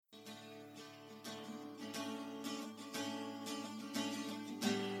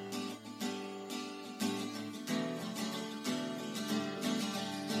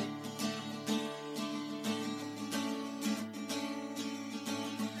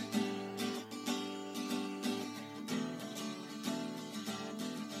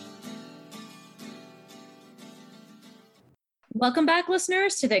Welcome back,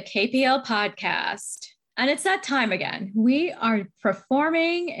 listeners, to the KPL podcast. And it's that time again. We are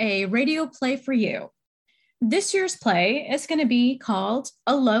performing a radio play for you. This year's play is going to be called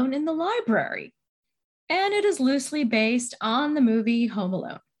Alone in the Library, and it is loosely based on the movie Home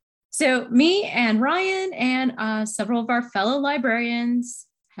Alone. So me and Ryan and several of our fellow librarians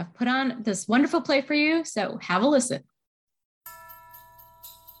have put on this wonderful play for you, so have a listen.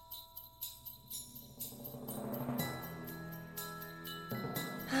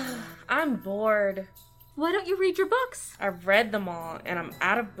 I'm bored. Why don't you read your books? I've read them all, and I'm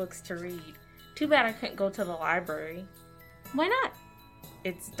out of books to read. Too bad I couldn't go to the library. Why not?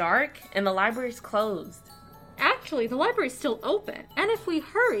 It's dark, and the library's closed. Actually, the library's still open, and if we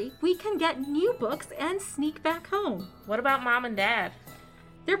hurry, we can get new books and sneak back home. What about Mom and Dad?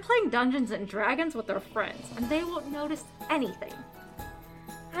 They're playing Dungeons and Dragons with their friends, and they won't notice anything.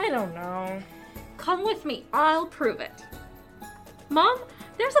 I don't know. Come with me, I'll prove it. Mom,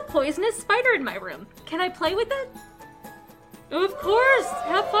 there's a poisonous spider in my room. Can I play with it? Of course!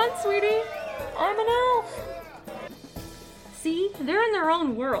 Have fun, sweetie! I'm an elf! See? They're in their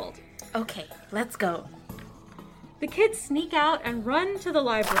own world. Okay, let's go. The kids sneak out and run to the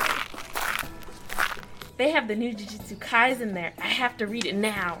library. They have the new Jujutsu Kaisen there. I have to read it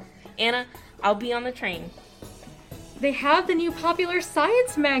now. Anna, I'll be on the train. They have the new Popular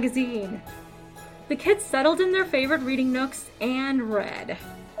Science magazine. The kids settled in their favorite reading nooks and read.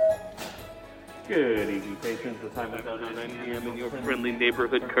 Good evening, patrons. The time is now 9 p.m. and your friendly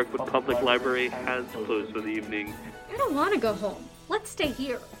neighborhood Kirkwood Public Library has closed for the evening. I don't want to go home. Let's stay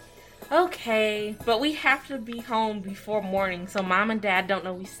here. Okay, but we have to be home before morning so Mom and Dad don't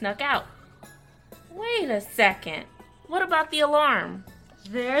know we snuck out. Wait a second. What about the alarm?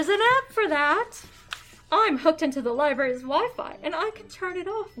 There's an app for that. I'm hooked into the library's Wi-Fi, and I can turn it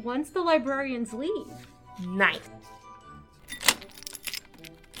off once the librarians leave. Nice.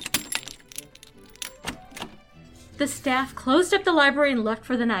 The staff closed up the library and left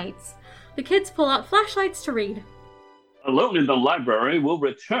for the nights. The kids pull out flashlights to read. Alone in the Library will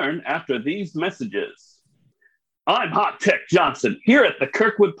return after these messages. I'm Hot Tech Johnson here at the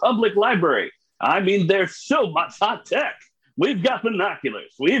Kirkwood Public Library. I mean, there's so much hot tech. We've got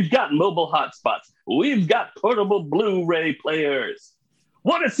binoculars, we've got mobile hotspots, we've got portable Blu-ray players.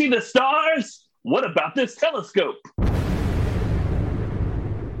 Want to see the stars? What about this telescope?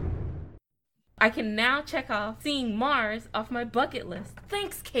 I can now check off seeing Mars off my bucket list.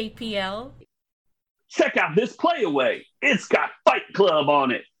 Thanks, KPL. Check out this playaway. It's got Fight Club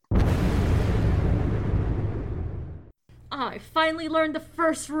on it. I finally learned the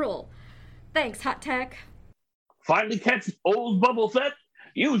first rule. Thanks, Hot Tech. Finally catch old Bubble Fett?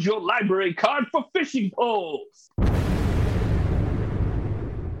 Use your library card for fishing poles.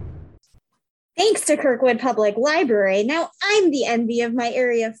 Thanks to Kirkwood Public Library, now I'm the envy of my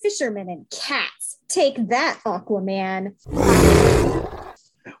area fishermen and cats. Take that, Aquaman.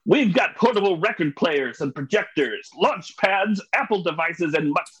 We've got portable record players and projectors, launch pads, Apple devices,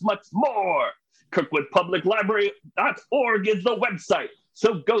 and much, much more. KirkwoodPublicLibrary.org is the website.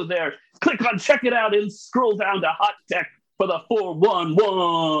 So go there, click on check it out, and scroll down to Hot Tech for the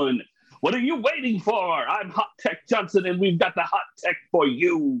 411. What are you waiting for? I'm Hot Tech Johnson, and we've got the hot tech for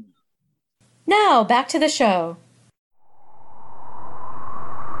you. Now, back to the show.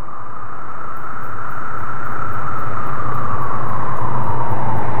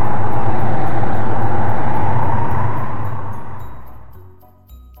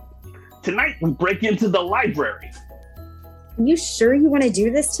 Tonight, we break into the library. Are you sure you want to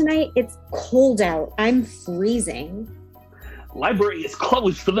do this tonight? It's cold out. I'm freezing. Library is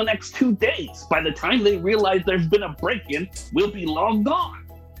closed for the next 2 days. By the time they realize there's been a break-in, we'll be long gone.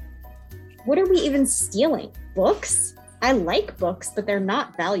 What are we even stealing? Books? I like books, but they're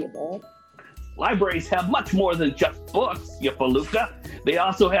not valuable. Libraries have much more than just books, you palooka. They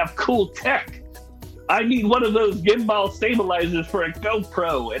also have cool tech. I need one of those gimbal stabilizers for a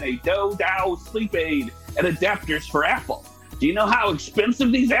GoPro and a Dow sleep aid and adapters for Apple. Do you know how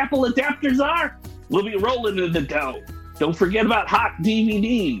expensive these Apple adapters are? We'll be rolling in the dough. Don't forget about hot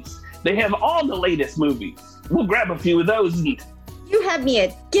DVDs. They have all the latest movies. We'll grab a few of those and... You have me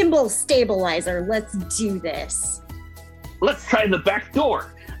a gimbal stabilizer. Let's do this. Let's try the back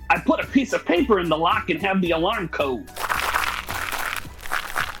door. I put a piece of paper in the lock and have the alarm code.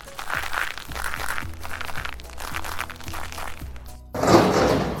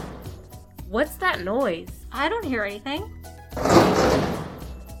 What's that noise? I don't hear anything.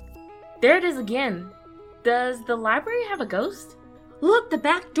 There it is again. Does the library have a ghost? Look, the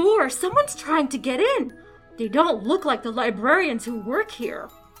back door. Someone's trying to get in. They don't look like the librarians who work here.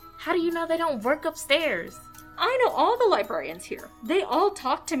 How do you know they don't work upstairs? I know all the librarians here. They all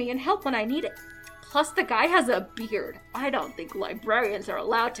talk to me and help when I need it. Plus, the guy has a beard. I don't think librarians are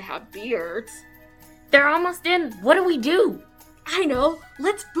allowed to have beards. They're almost in. What do we do? I know.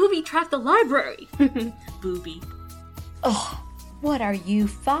 Let's booby trap the library. Booby. Oh, what are you,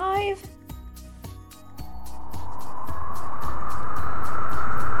 5?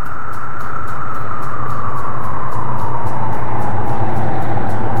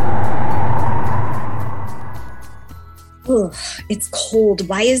 Ugh, it's cold.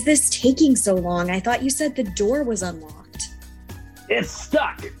 Why is this taking so long? I thought you said the door was unlocked. It's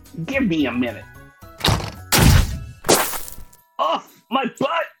stuck. Give me a minute. Oh, my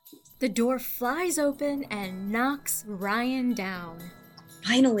butt! The door flies open and knocks Ryan down.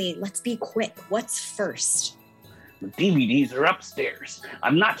 Finally, let's be quick. What's first? The DVDs are upstairs.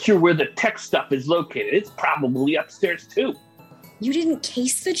 I'm not sure where the tech stuff is located. It's probably upstairs too. You didn't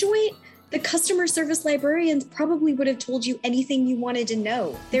case the joint? The customer service librarians probably would have told you anything you wanted to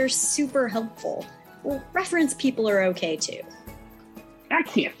know. They're super helpful. Well, reference people are okay too. I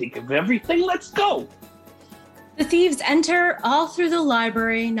can't think of everything. Let's go. The thieves enter all through the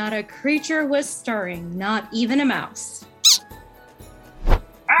library. Not a creature was stirring, not even a mouse.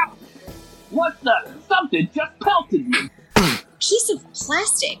 Ow! What the? Something just pelted me. Piece of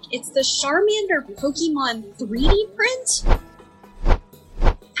plastic. It's the Charmander Pokemon 3D print?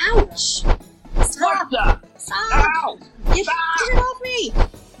 Ouch! Stop! What the? Stop! Ow! Get it off me!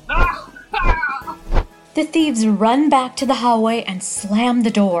 Ah! Ah! The thieves run back to the hallway and slam the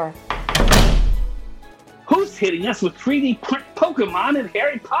door. Who's hitting us with 3D print Pokemon and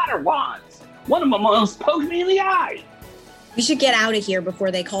Harry Potter wands? One of them almost poked me in the eye. We should get out of here before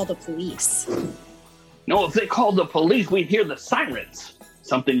they call the police. No, if they called the police, we'd hear the sirens.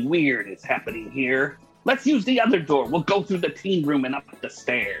 Something weird is happening here. Let's use the other door. We'll go through the teen room and up the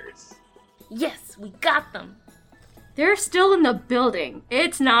stairs. Yes, we got them. They're still in the building.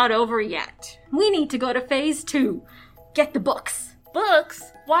 It's not over yet. We need to go to phase 2. Get the books.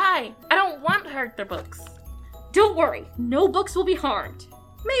 Books? Why? I don't want to hurt their books. Don't worry, no books will be harmed.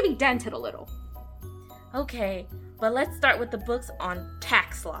 Maybe dented a little. Okay, but let's start with the books on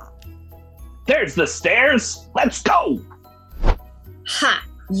tax law. There's the stairs. Let's go. Ha!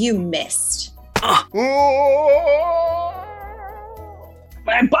 You missed. My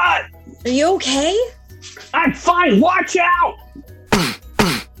butt. Are you okay? I'm fine. Watch out.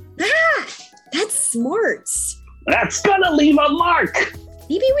 Ah! That's smart. That's gonna leave a mark.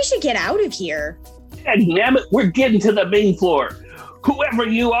 Maybe we should get out of here. Damn it, we're getting to the main floor. Whoever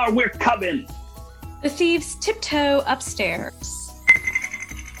you are, we're coming. The thieves tiptoe upstairs.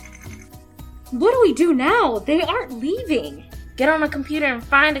 What do we do now? They aren't leaving. Get on a computer and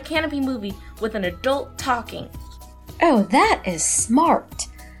find a Canopy movie with an adult talking. Oh, that is smart.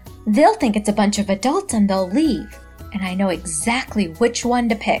 They'll think it's a bunch of adults and they'll leave. And I know exactly which one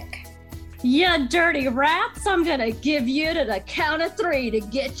to pick. You dirty rats, I'm gonna give you to the count of 3 to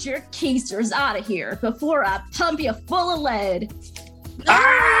get your keisters out of here before I pump you full of lead.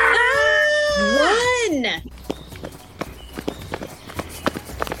 Run!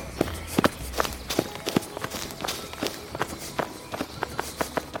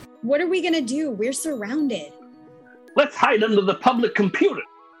 What are we gonna do? We're surrounded. Let's hide under the public computer.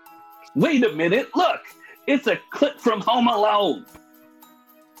 Wait a minute, look. It's a clip from Home Alone.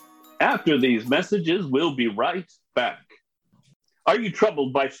 After these messages, we'll be right back. Are you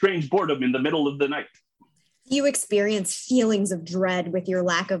troubled by strange boredom in the middle of the night? Do you experience feelings of dread with your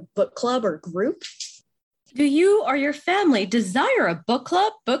lack of book club or group? Do you or your family desire a book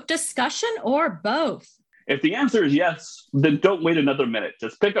club, book discussion, or both? If the answer is yes, then don't wait another minute.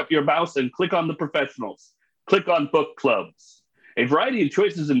 Just pick up your mouse and click on the professionals. Click on book clubs. A variety of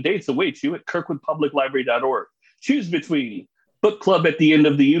choices and dates await you at kirkwoodpubliclibrary.org. Choose between Book Club at the End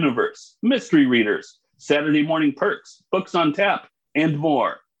of the Universe, Mystery Readers, Saturday Morning Perks, Books on Tap, and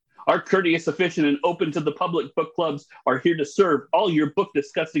more. Our courteous, efficient, and open to the public book clubs are here to serve all your book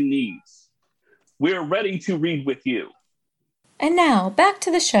discussing needs. We're ready to read with you. And now, back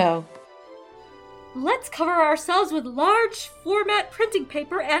to the show. Let's cover ourselves with large format printing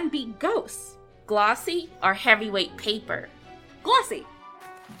paper and be ghosts. Glossy or heavyweight paper? Glossy.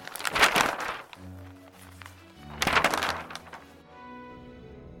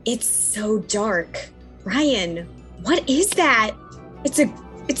 It's so dark. Ryan, what is that? It's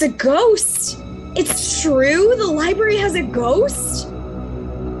a ghost. It's true? The library has a ghost?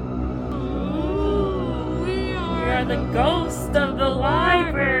 We are the ghost of the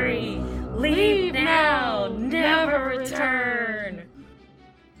library. Leave now, never return.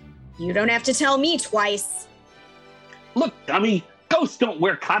 You don't have to tell me twice. Look, dummy, ghosts don't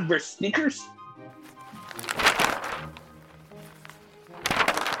wear Converse sneakers.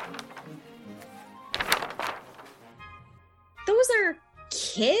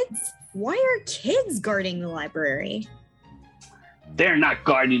 Kids? Why are kids guarding the library? They're not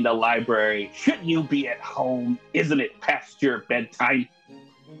guarding the library. Shouldn't you be at home? Isn't it past your bedtime?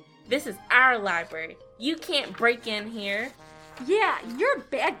 This is our library. You can't break in here. Yeah, you're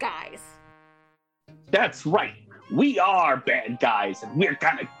bad guys. That's right. We are bad guys, and we're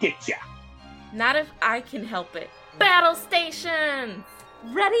gonna get ya. Not if I can help it. Battle station!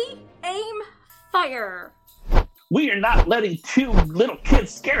 Ready, aim, fire. We are not letting two little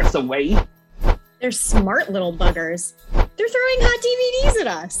kids scare us away. They're smart little buggers. They're throwing hot DVDs at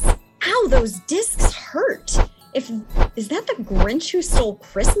us. Ow, those discs hurt. Is that the Grinch who stole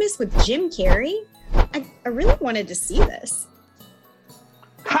Christmas with Jim Carrey? I really wanted to see this.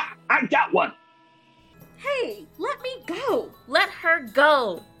 Ha! I got one. Hey, let me go. Let her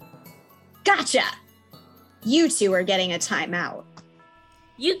go. Gotcha. You two are getting a timeout.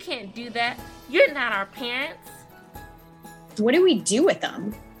 You can't do that. You're not our parents. What do we do with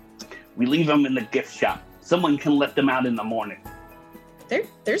them? We leave them in the gift shop. Someone can let them out in the morning.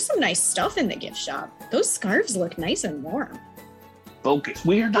 There's some nice stuff in the gift shop. Those scarves look nice and warm. Focus,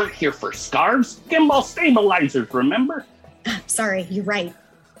 we are not here for scarves. Gimbal stabilizers, remember? Sorry, you're right.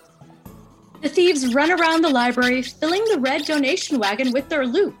 The thieves run around the library, filling the red donation wagon with their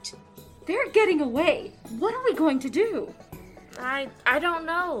loot. They're getting away. What are we going to do? I don't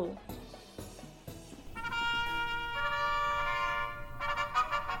know.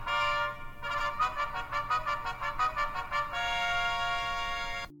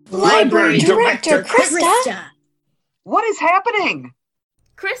 Library Director Krista! What is happening?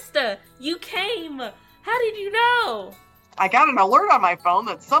 Krista, you came. How did you know? I got an alert on my phone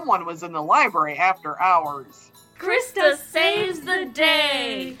that someone was in the library after hours. Krista saves the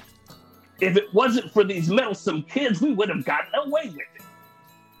day. If it wasn't for these meddlesome kids, we would have gotten away with it.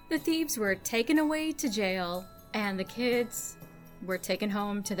 The thieves were taken away to jail, and the kids were taken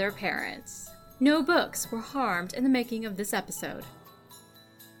home to their parents. No books were harmed in the making of this episode.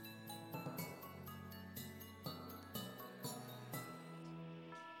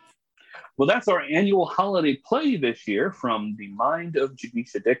 Well, that's our annual holiday play this year from the mind of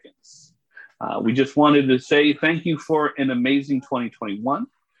Janisha Dickens. We just wanted to say thank you for an amazing 2021.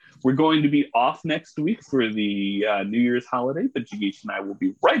 We're going to be off next week for the New Year's holiday, but Janisha and I will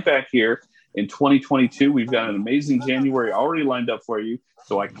be right back here in 2022. We've got an amazing January already lined up for you,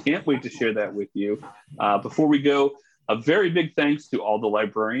 so I can't wait to share that with you. Before we go, a very big thanks to all the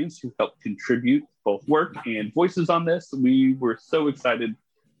librarians who helped contribute both work and voices on this. We were so excited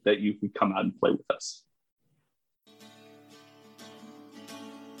that you could come out and play with us.